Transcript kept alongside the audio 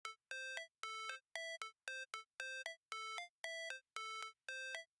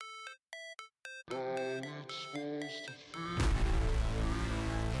Never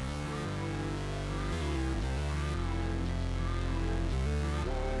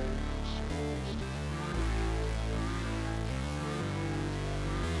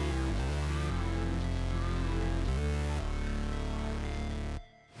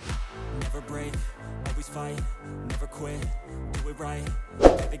break, always fight, never quit, do it right,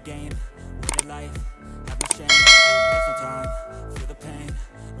 play the game, win your life, have no shame, there's no time, feel the pain,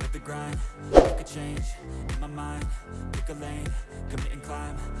 live the grind, make a change, in my mind, pick a lane, commit and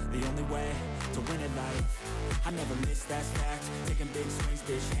climb, the only way to win at life. I never miss, that's fact, taking big swings,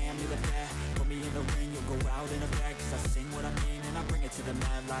 bitch, hand me the bat, put me in the ring, you'll go out in a bag, cause I sing what I mean and I bring it to the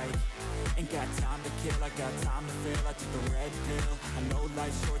mad light. Ain't got time to kill, I got time to feel, I took the red pill, I know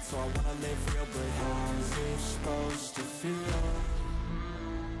life's short so I wanna live real, but how's it supposed to feel?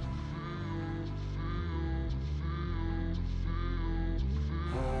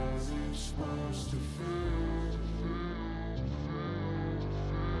 How's it supposed to feel?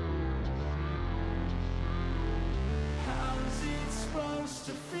 How's it supposed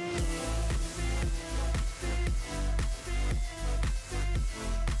to feel?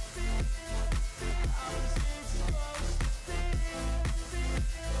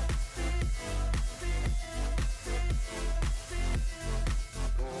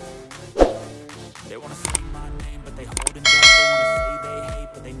 They wanna say my name, but they holding back. They wanna say they hate,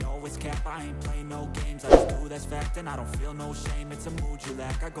 but they know it's cap. I ain't play no games, I just do that's fact. And I don't feel no shame, it's a mood you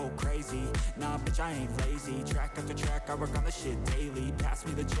lack. I go crazy, nah bitch I ain't lazy. Track after track, I work on the shit daily. Pass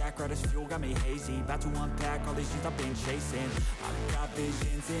me the jack, right as fuel, got me hazy. About to unpack all these things I've been chasing. I've got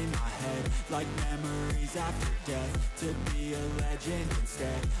visions in my head, like memories after death. To be a legend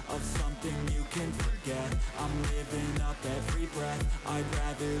instead of something you can forget. I'm living up every breath, I'd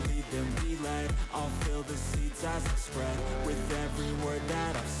rather lead than be led. I'll fill the seats as I spread, with every word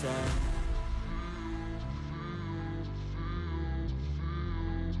that I've said.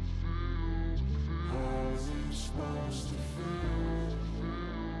 How's it supposed to feel?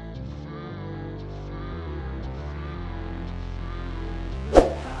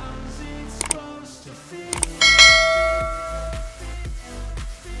 How's it supposed to feel?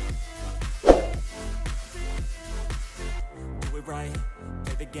 Do it right,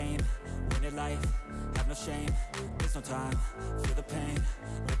 play the game, win it life, have no shame, there's no time, feel the pain,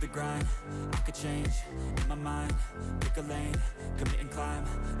 live the grind, I could change, in my mind, pick a lane, commit and climb,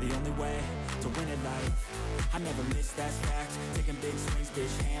 the only way to win at life. I never miss, that's fact, taking big swings,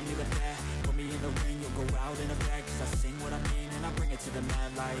 bitch, hand me the bat, put me in the ring, you'll go out in a bag, cause I sing what I mean and I bring it to the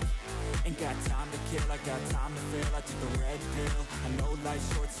mad light. Ain't got time to kill, I got time to feel, I took the red pill, I know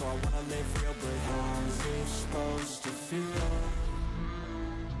life's short so I wanna live real, but how's it supposed to feel?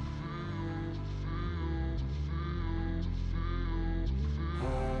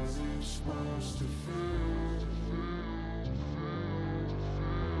 How's it supposed to feel?